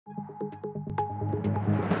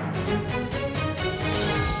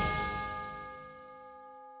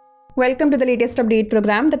Welcome to the latest update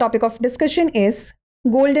program. The topic of discussion is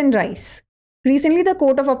golden rice. Recently, the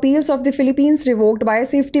Court of Appeals of the Philippines revoked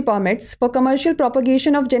biosafety permits for commercial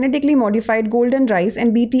propagation of genetically modified golden rice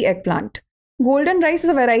and Bt eggplant. Golden rice is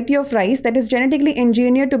a variety of rice that is genetically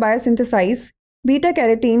engineered to biosynthesize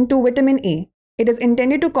beta-carotene to vitamin A. It is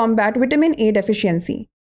intended to combat vitamin A deficiency.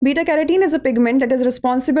 Beta-carotene is a pigment that is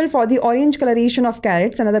responsible for the orange coloration of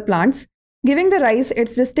carrots and other plants, giving the rice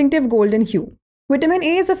its distinctive golden hue. Vitamin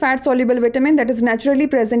A is a fat-soluble vitamin that is naturally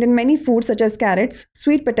present in many foods such as carrots,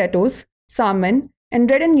 sweet potatoes, salmon,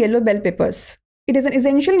 and red and yellow bell peppers. It is an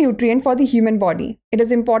essential nutrient for the human body. It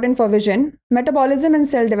is important for vision, metabolism and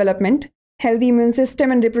cell development, healthy immune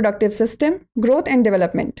system and reproductive system, growth and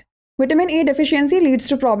development. Vitamin A deficiency leads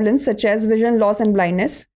to problems such as vision loss and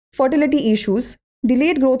blindness, fertility issues,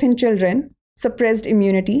 delayed growth in children, suppressed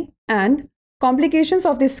immunity, and complications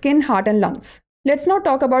of the skin, heart, and lungs. Let's now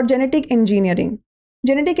talk about genetic engineering.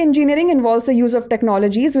 Genetic engineering involves the use of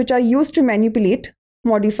technologies which are used to manipulate,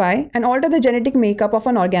 modify, and alter the genetic makeup of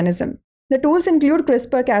an organism. The tools include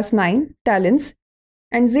CRISPR-Cas9, TALENs,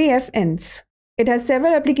 and ZFNs. It has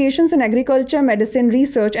several applications in agriculture, medicine,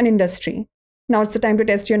 research, and industry. Now it's the time to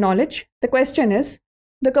test your knowledge. The question is,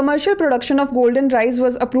 the commercial production of golden rice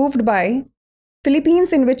was approved by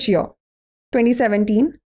Philippines in which year?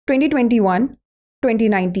 2017, 2021,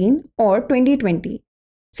 2019 or 2020?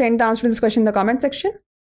 Send the answer to this question in the comment section.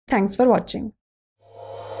 Thanks for watching.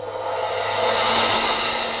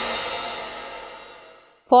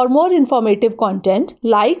 For more informative content,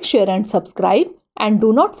 like, share and subscribe, and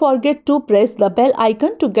do not forget to press the bell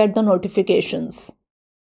icon to get the notifications.